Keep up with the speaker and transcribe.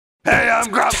Hey, I'm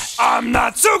Grumps. I'm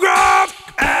not so Grump,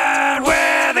 and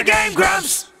we're the Game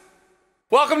Grumps.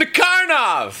 Welcome to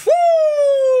Karnov!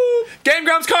 Woo! Game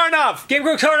Grumps Karnov! Game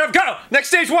Grumps Karnov, go! Next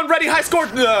stage one, ready, high score.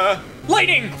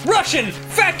 Lightning, Russian,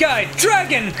 fat guy,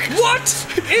 dragon. What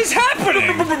is happening?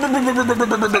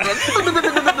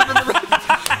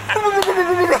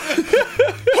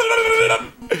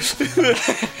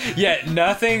 Yeah,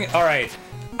 nothing. All right.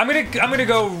 I'm gonna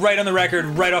go right on the record,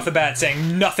 right off the bat,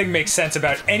 saying nothing makes sense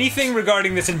about anything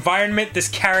regarding this environment, this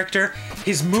character,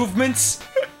 his movements.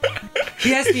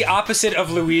 He has the opposite of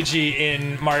Luigi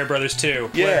in Mario Brothers 2.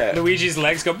 Yeah. Where Luigi's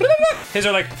legs go blah, blah, blah. His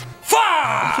are like,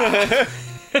 fa!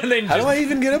 And then How do I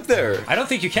even get up there? I don't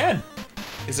think you can.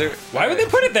 Is there? Why would they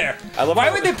put it there?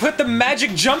 Why would they put the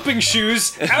magic jumping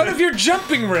shoes out of your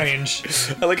jumping range?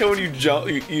 I like how when you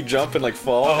jump and like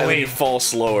fall, and then you fall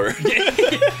slower.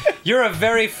 You're a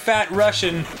very fat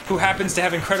Russian who happens to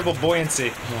have incredible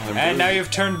buoyancy. And now you've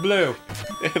turned blue.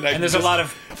 And there's a lot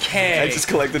of K. I just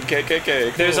collected KKK.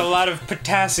 Cool. There's a lot of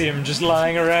potassium just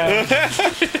lying around.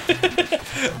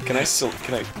 Can I?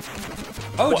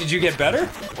 Oh, did you get better?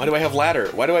 Why do I have ladder?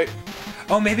 Why do I?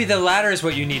 Oh, maybe the ladder is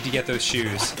what you need to get those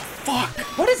shoes. Fuck!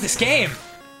 What is this game?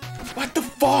 What the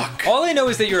fuck? All I know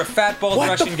is that you're a fat, bald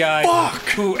Russian guy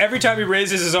who, every time he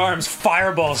raises his arms,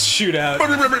 fireballs shoot out.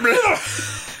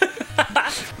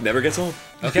 Never gets old.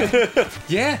 Okay.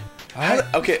 Yeah. Right.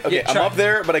 Okay, Yeah, I'm up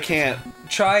there, but I can't.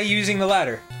 Try using the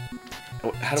ladder.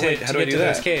 How do I do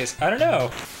those that? Ks. I don't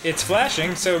know. It's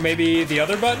flashing, so maybe the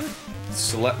other button?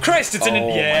 Christ, it's Oh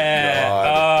yeah. my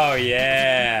God. Oh,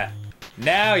 yeah.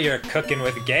 Now you're cooking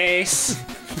with gas.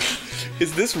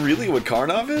 Is this really what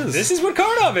Karnov is? This is what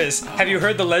Karnov is. Have you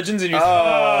heard the legends in your...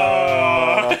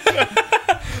 Oh.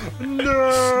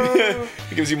 No.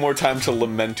 It gives you more time to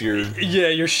lament your... Yeah,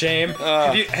 your shame.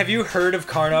 Have you heard of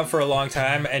Karnov for a long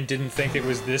time and didn't think it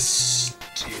was this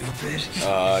stupid?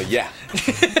 Yeah.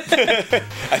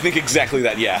 I think exactly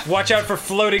that, yeah. Watch out for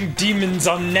floating demons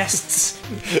on nests.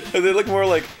 They look more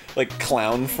like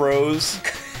clown froze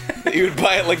that you would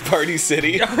buy at like Party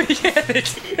City. Oh yeah, they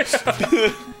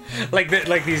do.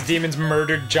 like these demons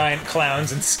murdered giant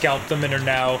clowns and scalped them and are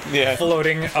now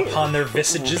floating upon their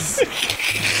visages.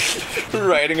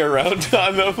 Riding around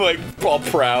on them like all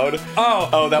proud.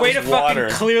 Oh, that way was to water.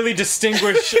 fucking clearly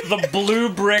distinguish the blue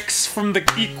bricks from the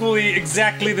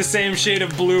exactly the same shade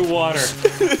of blue water.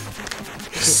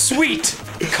 Sweet,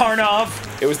 Karnov.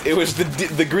 It was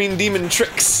the green demon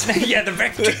tricks. Yeah, the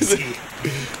Vectrixie.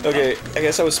 Okay, I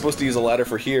guess I was supposed to use a ladder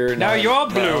for here. Now you're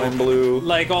blue. Now I'm blue.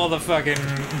 Like all the fucking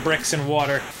bricks and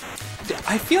water.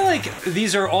 I feel like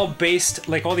these are all based,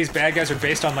 like all these bad guys are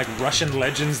based on like Russian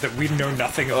legends that we know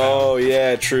nothing about. Oh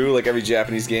yeah, true. Like every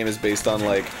Japanese game is based on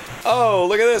like, oh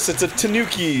look at this, it's a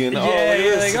tanuki, and yeah, oh look at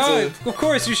this, like, of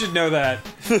course you should know that.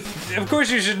 Of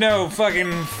course you should know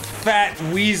fucking fat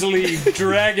weaselly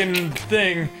dragon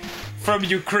thing from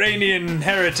Ukrainian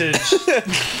heritage.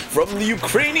 From the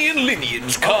Ukrainian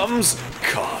lineage comes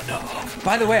Karnov.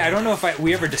 By the way, I don't know if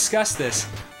we ever discussed this.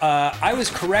 I was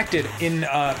corrected in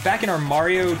back in our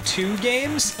Mario 2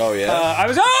 games. Oh yeah. I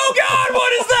was. Oh God!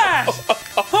 What is that?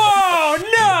 Oh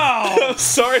no! I'm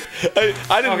sorry,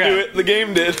 I didn't do it. The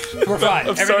game did. We're fine.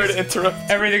 I'm sorry to interrupt.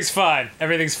 Everything's fine.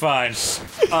 Everything's fine.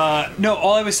 No,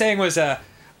 all I was saying was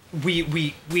we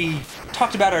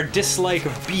talked about our dislike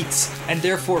of beets and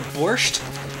therefore borscht,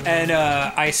 and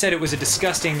I said it was a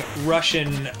disgusting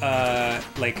Russian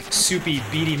like soupy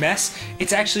beady mess.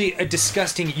 It's actually a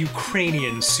disgusting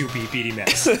Ukrainian soupy beady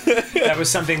mess. That was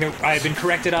something that I had been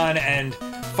corrected on, and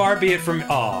far be it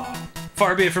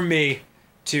from me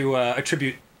to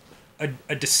attribute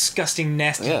a disgusting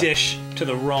nasty dish to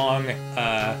the wrong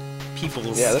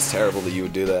peoples. Yeah, that's terrible that you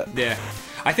would do that. Yeah.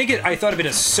 I thought of it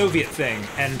as a Soviet thing,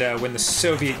 and when the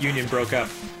Soviet Union broke up,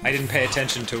 I didn't pay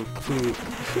attention to who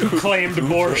claimed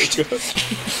borscht.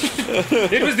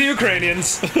 It was the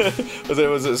Ukrainians.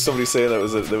 Was somebody saying that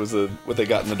was what they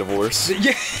got in the divorce?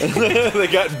 Yeah. They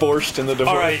got borscht in the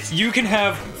divorce. All right, you can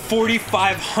have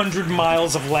 4,500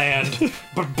 miles of land,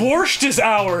 but borscht is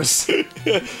ours.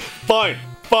 Fine.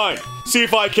 See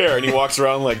if I care. And he walks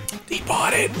around like, he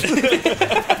bought it.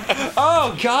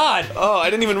 Oh, God. Oh, I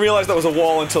didn't even realize that was a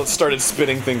wall until it started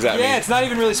spitting things at me. Yeah, it's not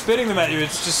even really spitting them at you.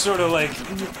 It's just sort of like,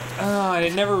 and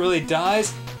it never really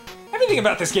dies. Everything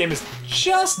about this game is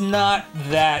just not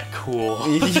that cool.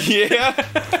 Yeah?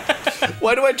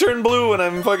 Why do I turn blue when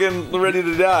I'm fucking ready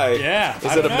to die? Yeah.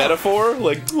 Is it a metaphor?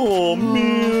 Like, oh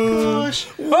man. Gosh.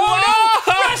 Oh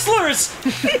no! Wrestlers!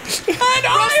 And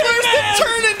Iron Man!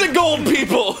 Turn into gold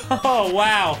people! Oh,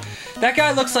 wow. That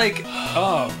guy looks like...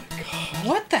 Oh, my God.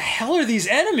 What the hell are these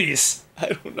enemies?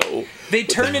 I don't know. They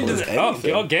turn into the...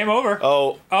 Oh, game over.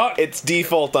 Oh, it's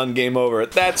default on game over.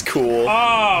 That's cool.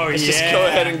 Oh, Let's just go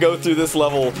ahead and go through this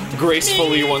level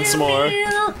gracefully once more.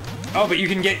 Oh, but you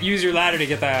can use your ladder to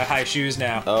get the high shoes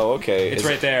now. Oh, okay. It's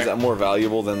right there. Is that more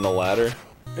valuable than the ladder?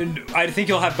 And I think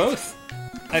you'll have both.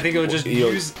 I think it'll just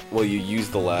use... Well, you use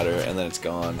the ladder and then it's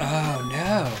gone. Oh,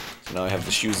 no. So now I have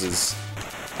the shoeses.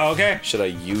 Okay. Should I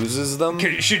uses them?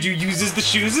 Should you use the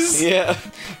shoeses? Yeah.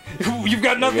 You've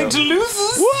got nothing to lose.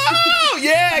 Whoa!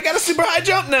 Yeah, I got a super high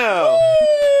jump now.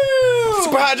 Woo!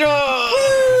 Super high jump.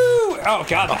 Woo! Oh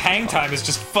god, the hang time is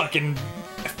just fucking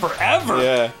forever.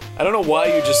 Yeah. I don't know why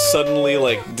you just suddenly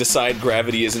like decide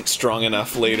gravity isn't strong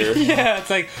enough later. Yeah, it's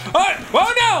like,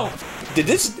 oh no! Did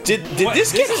this get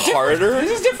harder?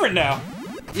 This is different now.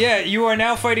 Yeah, you are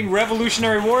now fighting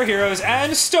Revolutionary War heroes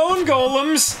and stone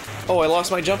golems. Oh, I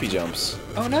lost my jumpy jumps.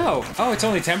 Oh no. Oh, it's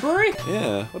only temporary?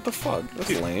 Yeah. What the fuck?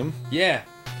 That's lame. Yeah.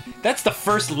 That's the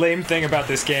first lame thing about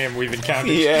this game we've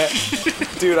encountered. Yeah.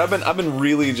 Dude, I've been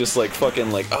really just like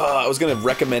fucking like, I was gonna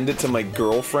recommend it to my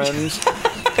girlfriend.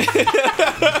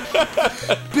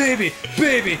 Baby,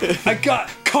 I got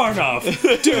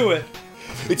Karnov. Do it.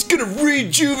 It's gonna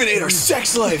rejuvenate our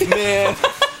sex life, man.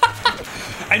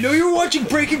 I know you were watching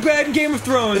Breaking Bad and Game of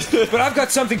Thrones, but I've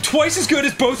got something twice as good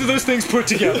as both of those things put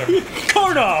together.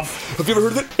 Karnov! Have you ever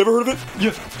heard of it? Ever heard of it?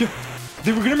 Yeah.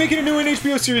 They were gonna make it a new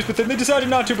HBO series, but then they decided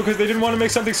not to because they didn't want to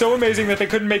make something so amazing that they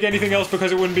couldn't make anything else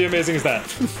because it wouldn't be amazing as that.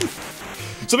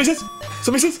 Somebody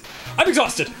says, I'm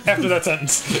exhausted after that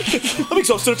sentence. I'm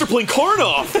exhausted after playing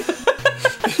Karnov.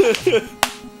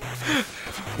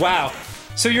 Wow.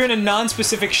 So you're in a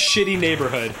non-specific shitty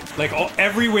neighborhood. Like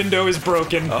every window is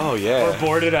broken. Oh yeah. Or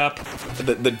boarded up.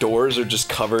 The doors are just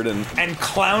covered in... And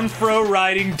clown-fro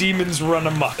riding demons run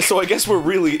amok. So I guess we're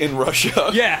really in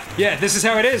Russia. Yeah, this is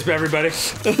how it is, everybody.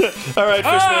 All right,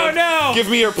 Fishman. Oh no! Give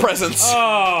me your presents.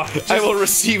 Oh. I will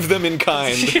receive them in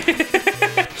kind.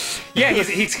 Yeah,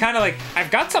 he's kind of like, I've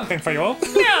got something for you.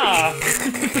 Yeah.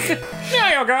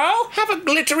 There you go. Have a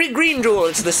glittery green jewel.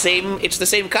 It's the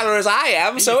same color as I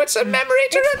am, so it's a memory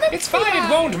to remember. It's fine. It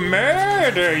won't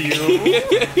murder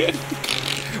you.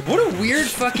 What a weird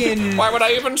fucking... Why would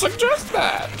I even suggest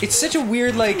that? It's such a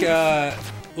weird, like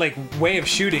way of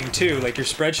shooting, too. Like, your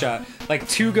spread shot. Like,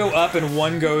 two go up and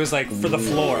one goes, like, for the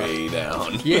floor. Way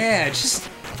down. Yeah, just...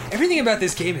 Everything about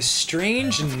this game is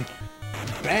strange and...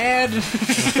 bad.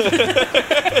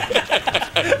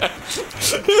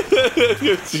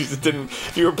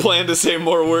 You were planning to say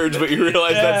more words, but you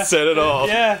realized that said it all.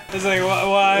 Yeah, it's like,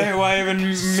 why even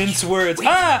mince words?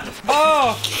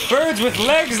 Oh, birds with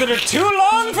legs that are too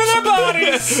long for their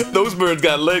bodies. Those birds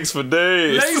got legs for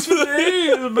days. Legs for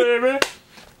days, baby.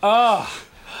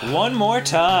 One more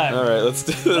time. All right, let's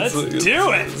do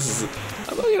it.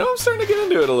 I'm starting to get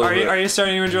into it a little bit. Are you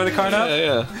starting to enjoy the Karnov?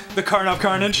 Yeah. The Karnov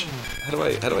carnage. How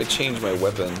do I change my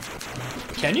weapon?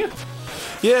 Can you?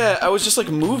 Yeah, I was just like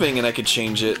moving and I could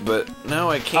change it, but now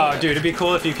I can't. Oh, dude, it'd be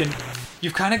cool if you can.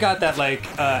 You've kind of got that like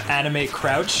anime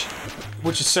crouch,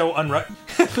 which is so where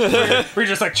you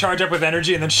just like charge up with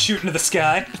energy and then shoot into the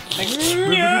sky. Like,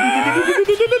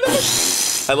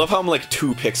 I love how I'm like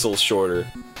 2 pixels shorter.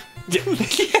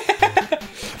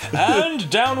 And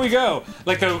down we go.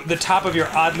 Like the top of your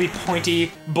oddly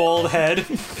pointy, bald head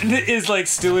is like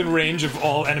still in range of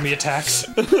all enemy attacks.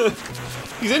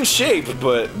 He's in shape,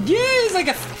 but yeah, he's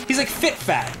like fit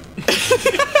fat.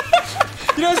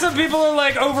 You know, some people are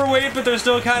like overweight, but they're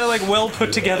still kind of like well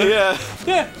put together. Yeah,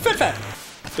 fit fat.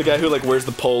 The guy who like wears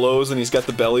the polos and he's got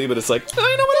the belly, but it's like, oh,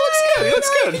 you know what? It looks good. It looks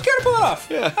good. You gotta pull it off.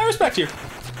 Yeah, I respect you.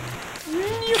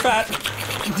 You're fat.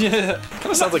 Yeah. Kind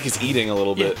of sounds like he's eating a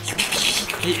little bit.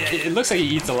 It looks like he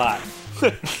eats a lot.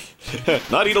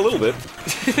 Not eat a little bit.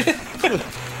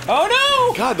 Oh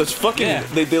no! God, those fucking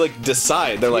they like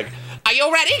decide. They're like, are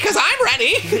you ready? Because I'm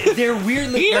ready. They're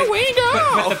weirdly. Here we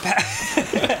go.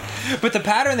 But the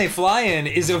pattern they fly in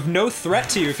is of no threat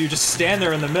to you if you just stand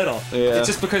there in the middle. Yeah. It's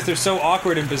just because they're so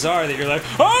awkward and bizarre that you're like,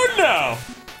 oh no!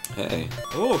 hey.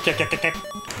 Ooh, kick.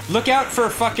 Look out for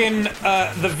fucking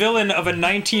the villain of a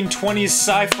 1920s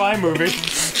sci-fi movie.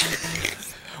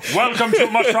 Welcome to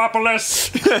Metropolis!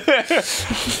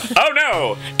 Oh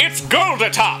no, it's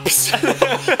Goldertops!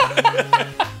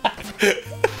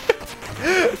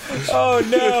 Oh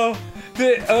no!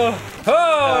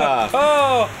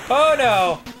 Oh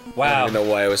no! I Wow. don't even know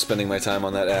why I was spending my time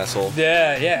on that asshole.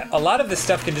 Yeah. A lot of this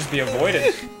stuff can just be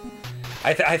avoided.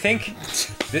 I think.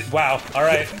 Wow. All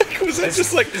right. Was that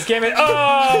just like This game is.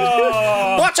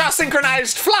 Oh! Watch our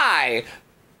synchronized fly!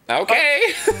 Okay.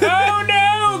 Oh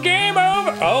no! Game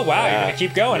over! Oh wow, you're gonna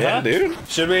keep going, yeah, huh? dude.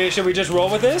 Should we just roll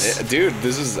with this? Yeah, dude,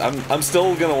 this is I'm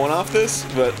still gonna one off this,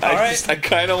 but I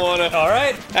kind of wanna. All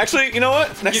right. Actually, you know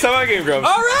what? Next time I game Grumps,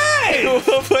 All right. we'll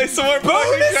play some more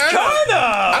Bonus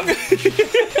Karnov.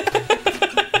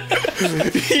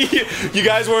 You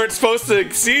guys weren't supposed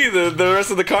to see the rest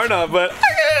of the Karnov, but.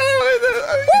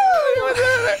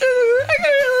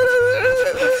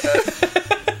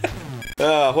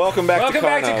 Welcome back to Karnov. Welcome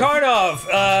back to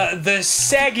Karnov, the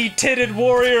saggy-titted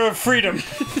warrior of freedom.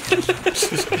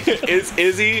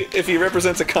 Is he, if he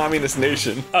represents a communist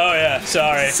nation? Oh yeah,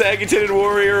 sorry. Saggy-titted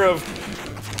warrior of...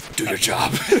 Do your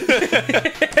job.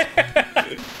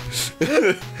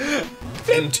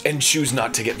 and choose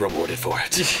not to get rewarded for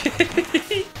it.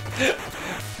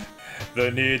 The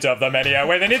needs of the many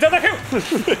outweigh the needs of the few.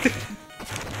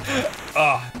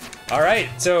 Alright,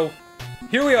 so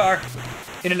here we are.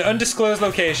 In an undisclosed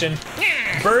location.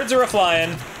 Birds are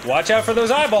a-flying. Watch out for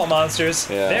those eyeball monsters.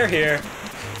 Yeah. They're here.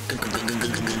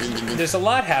 There's a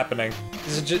lot happening.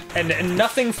 And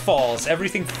nothing falls.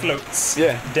 Everything floats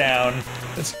down.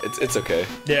 It's okay.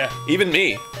 Yeah. Even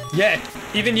me. Yeah,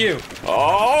 even you.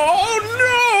 Oh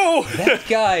no! That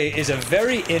guy is a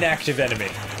very inactive enemy.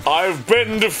 I've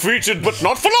been defeated, but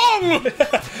not for long!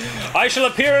 I shall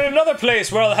appear in another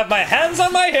place where I'll have my hands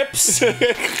on my hips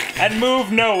and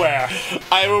move nowhere.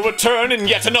 I will return in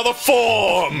yet another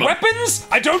form! Weapons?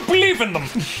 I don't believe in them.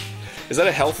 Is that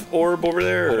a health orb over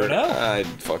there? Or? I don't know. I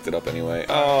fucked it up anyway.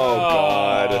 Oh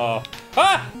god.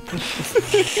 Ah!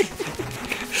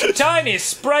 Tiny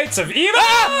sprites of evil!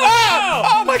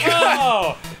 Oh my god!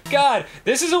 Oh god!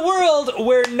 This is a world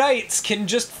where knights can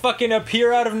just fucking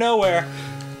appear out of nowhere.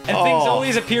 And things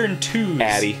always appear in twos.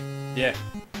 Addy. Yeah.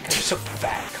 You're so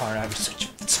fat, Karnov.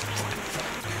 You're so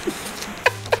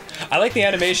fat. I like the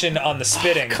animation on the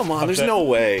spitting. Come on, there's no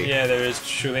way. Yeah, there is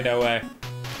truly no way.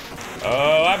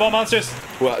 Oh, eyeball monsters!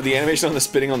 Well, the animation on the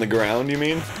spitting on the ground, you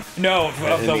mean? No,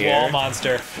 of the wall air?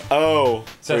 monster. Oh.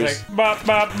 So it's like, bop,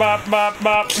 bop, bop, bop,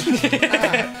 bop.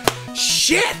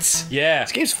 Shit! Yeah.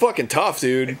 This game's fucking tough,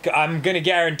 dude. I'm gonna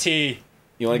guarantee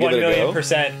You wanna give it a go?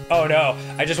 1,000,000%. Oh no,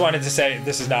 I just wanted to say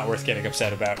this is not worth getting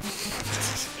upset about.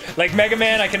 Like Mega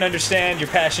Man, I can understand you're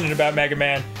passionate about Mega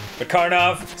Man, but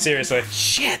Karnov, seriously,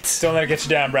 Shit! don't let it get you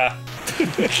down, brah.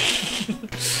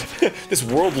 This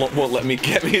world won't let me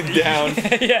get me down.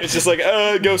 Yeah. It's just like,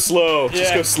 go slow.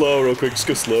 Just Yeah. go slow real quick. Just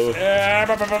go slow.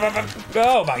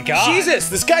 Oh my god. Jesus,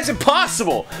 this guy's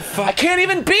impossible. I can't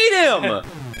even beat him.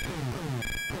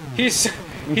 He's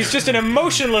just an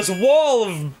emotionless wall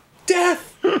of death.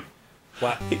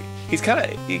 What? He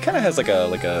kind of has like a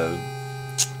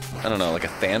I don't know, like a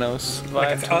Thanos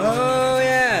vibe. Oh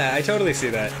yeah, I totally see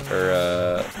that.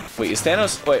 Or wait, is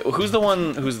Thanos? Wait, who's the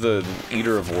one who's the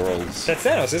eater of worlds? That's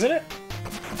Thanos, isn't it?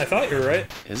 I thought you were right.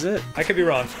 Is it? I could be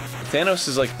wrong. Thanos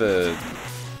is like the.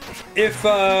 If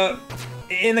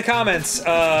in the comments,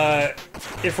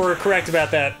 if we're correct about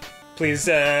that, please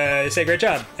say great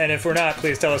job. And if we're not,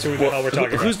 please tell us who the hell we're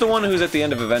talking about. Who's the one who's at the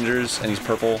end of Avengers and he's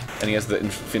purple and he has the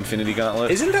Infinity Gauntlet?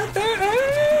 Isn't that that?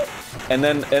 And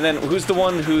then who's the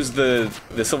one who's the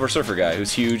Silver Surfer guy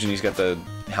who's huge and he's got the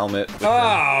helmet with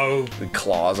the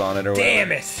claws on it or whatever.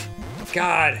 Damn it.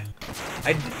 God.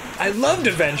 I loved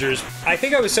Avengers. I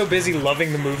think I was so busy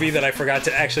loving the movie that I forgot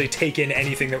to actually take in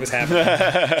anything that was happening.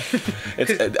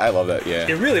 I love that, yeah.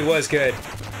 It really was good.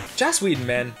 Joss Whedon,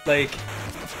 man, like,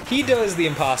 he does the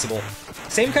impossible.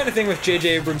 Same kind of thing with J.J.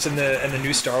 Abrams and the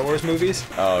new Star Wars movies.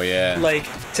 Oh yeah. Like,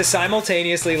 to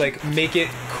simultaneously like make it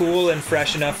cool and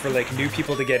fresh enough for like new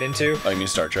people to get into. Oh, you mean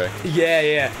Star Trek?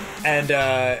 Yeah. And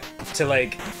to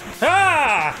like,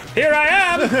 here I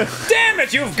am! Damn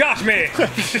it, you've got me!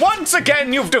 Once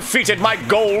again, you've defeated my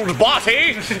gold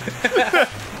body!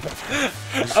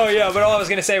 Oh yeah, but all I was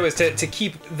gonna say was to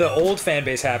keep the old fan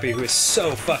base happy, who is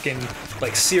so fucking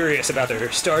like serious about their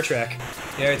Star Trek.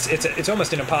 You know, it's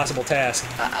almost an impossible task.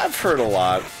 I've heard a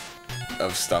lot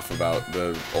of stuff about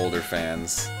the older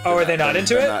fans. Oh, are they not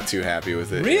into it? They're not too happy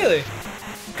with it. Really?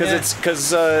 Because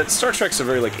Star Trek's a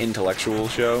very like intellectual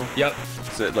show. Yep.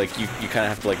 So like you kind of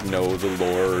have to like know the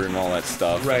lore and all that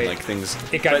stuff. Right. And, like things.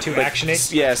 It got too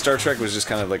actiony. Yeah, Star Trek was just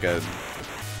kind of like a.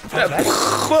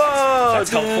 That's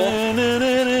helpful.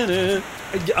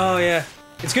 Oh yeah.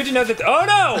 It's good to know that. Oh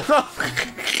no!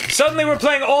 Suddenly we're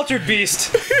playing Altered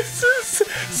Beast.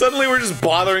 Suddenly we're just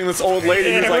bothering this old lady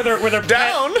Yeah, who's like, with her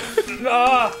down.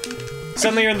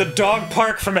 Suddenly you're in the dog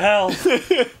park from hell.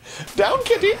 Down,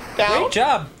 kitty. Down. Great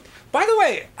job. By the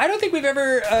way, I don't think we've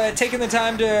ever taken the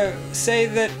time to say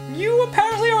that you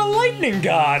apparently are a lightning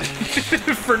god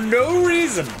for no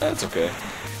reason. That's okay.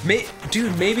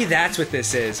 Dude, maybe that's what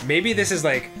this is. Maybe this is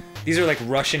like these are like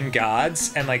Russian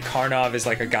gods, and like Karnov is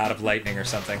like a god of lightning or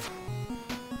something.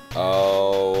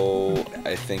 Oh,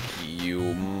 I think you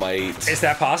might. Is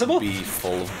that possible? Be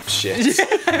full of shit.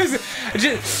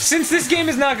 Since this game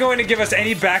is not going to give us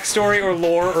any backstory or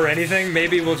lore or anything,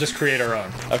 maybe we'll just create our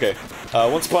own. Okay.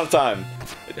 Once upon a time,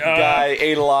 guy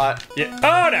ate a lot. Yeah.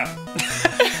 Oh no.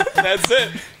 That's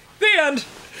it. The end.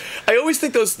 I always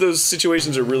think those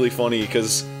situations are really funny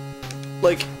because,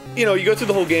 like, you know, you go through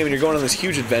the whole game and you're going on this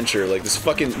huge adventure, like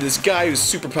this guy who's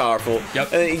super powerful.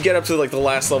 Yep. And then you get up to like the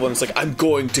last level and it's like, I'm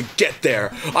going to get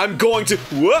there. I'm going to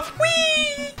whoop,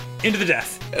 Whee! Into the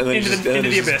death. and then into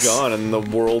the abyss. Gone and the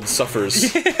world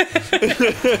suffers.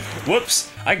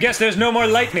 Whoops. I guess there's no more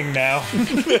lightning now.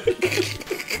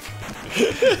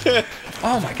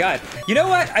 Oh my god. You know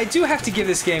what? I do have to give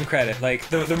this game credit. Like,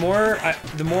 the more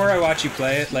I watch you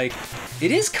play it, like,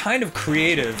 it is kind of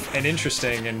creative and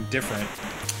interesting and different.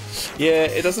 Yeah,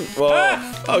 it doesn't. Well,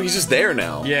 oh, he's just there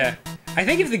now. Yeah. I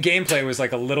think if the gameplay was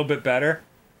like a little bit better,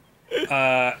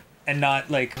 and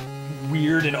not like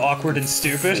weird and awkward and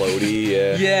stupid. Floaty,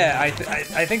 yeah. Yeah, I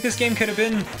think this game could have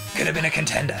been a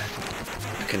contender.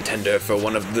 A contender for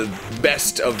one of the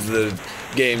best of the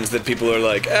games that people are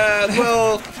like,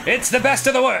 well, It's the best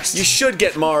of the worst. you should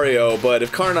get Mario, but if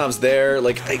Karnov's there,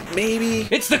 like maybe.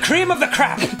 It's the cream of the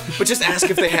crap. But just ask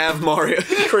if they have Mario.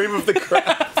 Cream of the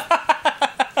crap.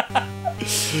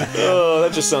 Oh,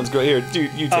 that just sounds great. Here,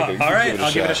 dude, you take it. All right,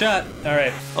 I'll give it a shot. All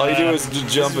right. All you do is just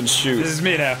jump and shoot. This is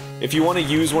me now. If you want to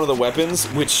use one of the weapons,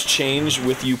 which change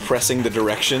with you pressing the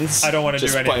directions, I don't want to do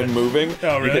just anything. by moving,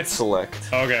 Oh, really? you hit select.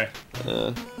 Okay.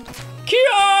 Kia!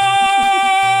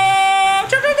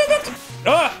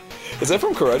 Ah! Is that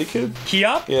from Karate Kid?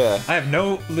 Kia? Yeah. I have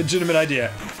no legitimate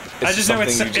idea. I just know something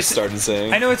it's you just started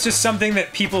saying. I know it's just something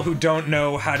that people who don't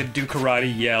know how to do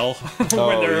karate yell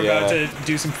when they're about to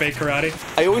do some fake karate.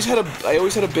 I always had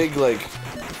a big like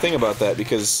thing about that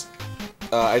because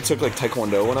I took like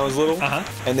Taekwondo when I was little,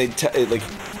 and they'd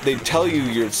tell you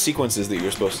your sequences that you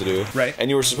were supposed to do, Right.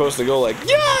 And you were supposed to go like at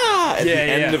the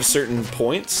end yeah. of certain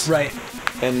points, Right.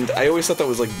 And I always thought that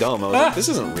was like dumb. I was like, this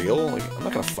isn't real. Like, I'm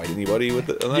not gonna fight anybody with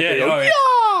it. I'm not gonna go,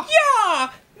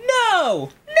 Yeah! No!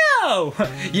 No!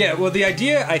 Yeah, well, the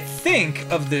idea, I think,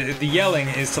 of the yelling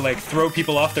is to, like, throw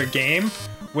people off their game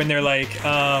when they're, like,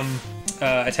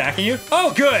 attacking you.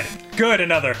 Oh, good! Good,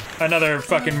 another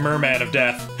fucking merman of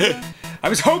death. I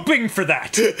was hoping for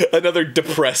that! Another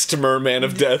depressed merman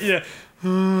of death. Yeah.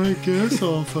 I guess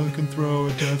I'll fucking throw a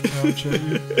death pouch at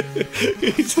you.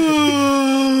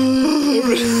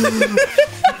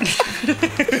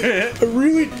 I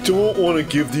really don't want to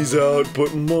give these out,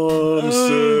 but Mom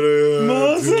said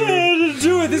Mom said to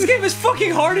do it. This game is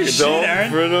fucking hard as shit,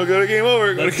 Aaron. Don't go to game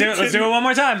over. Let's do it one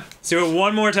more time. Let's do it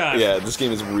one more time. Yeah, this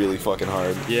game is really fucking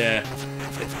hard. Yeah.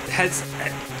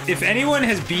 If anyone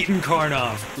has beaten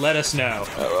Karnov, let us know.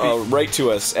 Write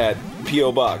to us at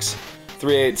P.O. Box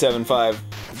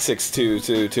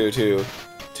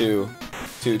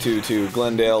 3875-622222222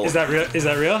 Glendale. Is that real?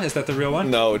 Is that the real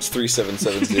one? No, it's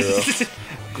 3770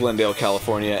 Glendale,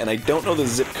 California, and I don't know the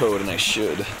zip code, and I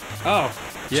should. Oh,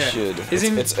 yeah. Should. Is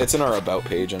It's in our About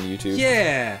page on YouTube.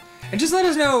 Yeah. And just let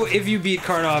us know if you beat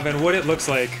Karnov and what it looks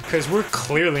like, because we're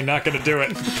clearly not going to do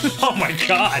it. Oh my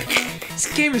god.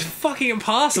 This game is fucking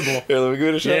impossible. Here, let me give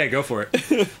it a shot. Yeah, go for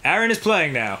it. Aaron is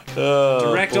playing now. Oh,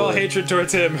 Direct all boy. hatred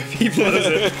towards him if he blows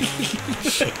it.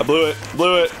 I blew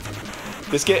it.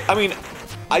 This game, I mean,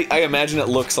 I imagine it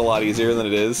looks a lot easier than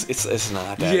it is. It's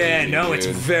not that Yeah, easy, no, dude. it's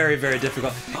very, very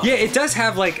difficult. Yeah, it does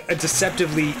have, like, a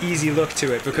deceptively easy look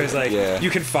to it, because, like, you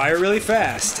can fire really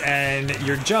fast, and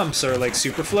your jumps are, like,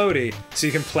 super floaty, so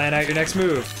you can plan out your next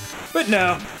move. But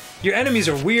no, your enemies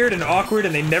are weird and awkward,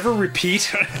 and they never repeat.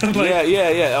 Like,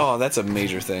 yeah. Oh, that's a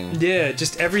major thing. yeah,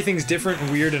 just everything's different and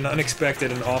weird and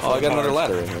unexpected and awful. Oh, I got hard. another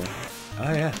ladder in here.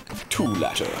 Oh, yeah. 2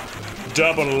 ladder.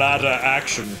 Double ladder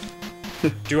action.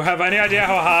 Do you have any idea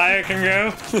how high I can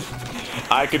go?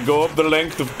 I could go up the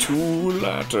length of 2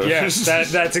 ladders. Yes,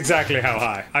 that's exactly how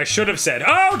high. I should have said,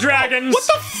 oh, dragons! What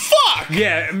the fuck?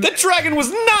 Yeah. The dragon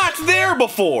was not there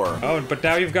before! Oh, but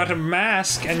now you've got a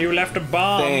mask and you left a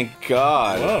bomb. Thank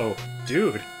God. Whoa,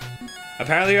 dude.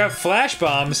 Apparently you have flash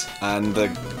bombs. And the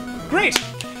Great.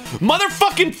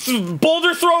 motherfucking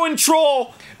boulder throwing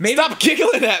troll! Stop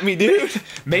giggling at me, dude!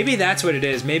 Maybe that's what it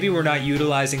is. Maybe we're not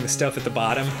utilizing the stuff at the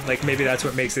bottom. Like, maybe that's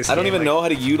what makes this I don't game, even know how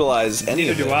to utilize any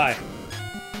Neither of it. do I.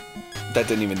 That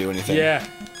didn't even do anything. Yeah.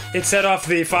 It set off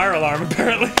the fire alarm,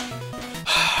 apparently.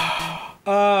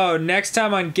 Oh, next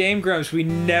time on Game Grumps, we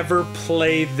never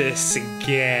play this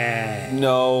again.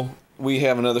 No. we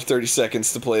have another 30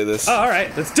 seconds to play this. Oh, all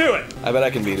right, let's do it. I bet I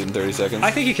can beat it in 30 seconds.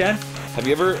 I think you can. Have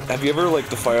you ever like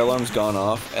the fire alarm's gone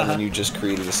off and then you just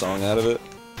created a song out of it?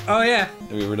 Oh yeah.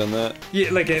 Have you ever done that? Yeah,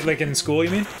 like in school,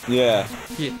 you mean? Yeah.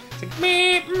 Yeah. It's like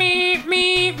meep meep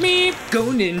meep meep. Go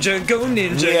ninja, go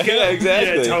ninja. Yeah, go.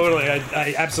 exactly. Yeah, totally.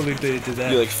 I absolutely did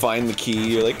that. You like find the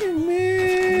key. You're like,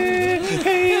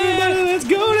 hey, everybody, let's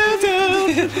go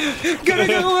downtown. Gonna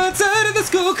go outside of the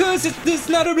school 'cause it's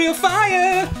not a real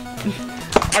fire.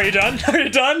 Are you done? Are you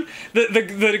done?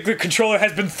 The controller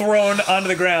has been thrown onto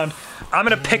the ground. I'm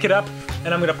gonna pick it up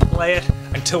and I'm gonna play it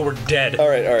until we're dead. All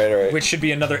right. Which should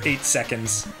be another 8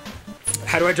 seconds.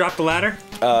 How do I drop the ladder?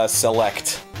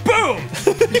 Select. Boom!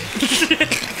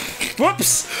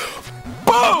 Whoops!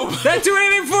 Boom! That do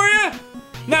anything for you?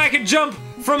 Now I can jump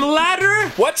from ladder.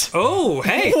 What? Oh,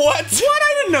 hey. What? What?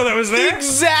 I didn't know that was The there.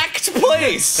 exact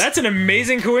place. That's an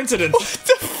amazing coincidence. What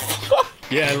the fuck?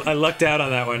 Yeah, I lucked out on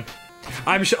that one.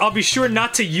 I'll be sure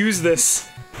not to use this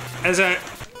as a.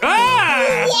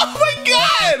 Ah! Oh my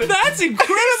god! That's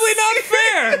incredibly not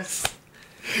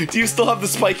fair, Do you still have the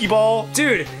spiky ball?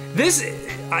 dude.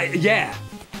 Yeah.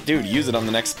 Dude, use it on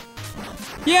the next.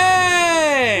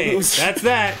 Yay! That's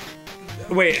that.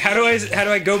 Wait, how do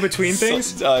I go between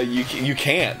things? You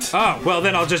can't. Oh, well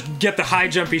then I'll just get the high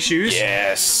jumpy shoes.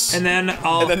 Yes. And then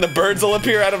And then the birds will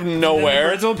appear out of the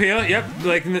nowhere. birds will appear. Yep,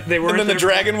 like they weren't. And then the there-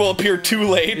 dragon will appear too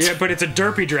late. Yeah, but it's a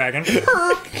derpy dragon.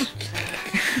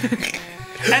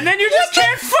 And then you just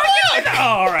can't fucking. Oh,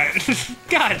 all right.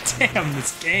 God damn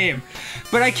this game.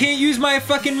 But I can't use my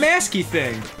fucking masky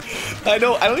thing. I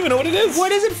don't even know what it is.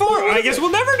 What is it for? I guess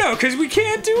we'll never know because we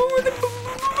can't do it with it.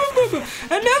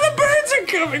 And now the birds are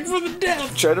coming for the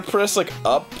death. Try to press like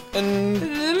up and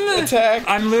attack.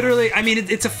 I mean,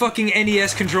 it's a fucking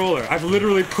NES controller. I've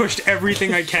literally pushed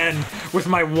everything I can with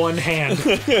my one hand.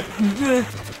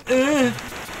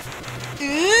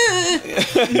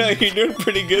 You're doing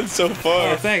pretty good so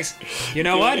far. Oh, thanks. You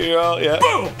know what? You're all, yeah.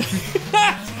 Boom!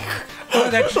 Oh,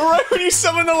 that Right when you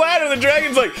summon the ladder, the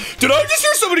dragon's like, did I just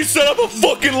hear somebody set up a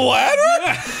fucking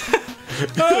ladder?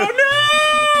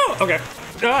 Oh no! Okay.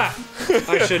 Ah!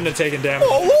 I shouldn't have taken damage.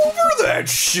 All over that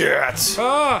shit.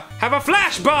 Oh, have a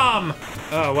flash bomb!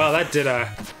 Oh, well, that did a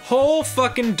whole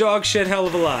fucking dog shit hell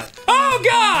of a lot. Oh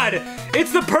god!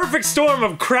 It's the perfect storm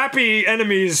of crappy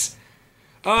enemies.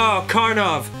 Oh,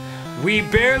 Karnov, we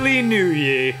barely knew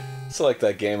ye. Select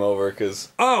that game over,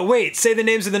 because... Oh, wait, say the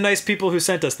names of the nice people who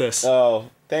sent us this.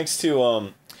 Oh, thanks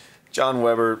to, John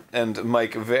Weber and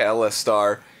Mike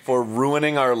Valestar for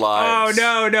ruining our lives.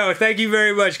 Oh, no, thank you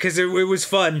very much, because it was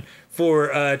fun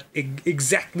for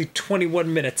exactly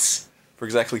 21 minutes. For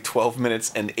exactly 12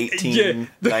 minutes and 18,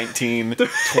 Yeah. 19,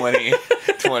 20,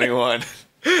 21.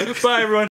 Bye, everyone.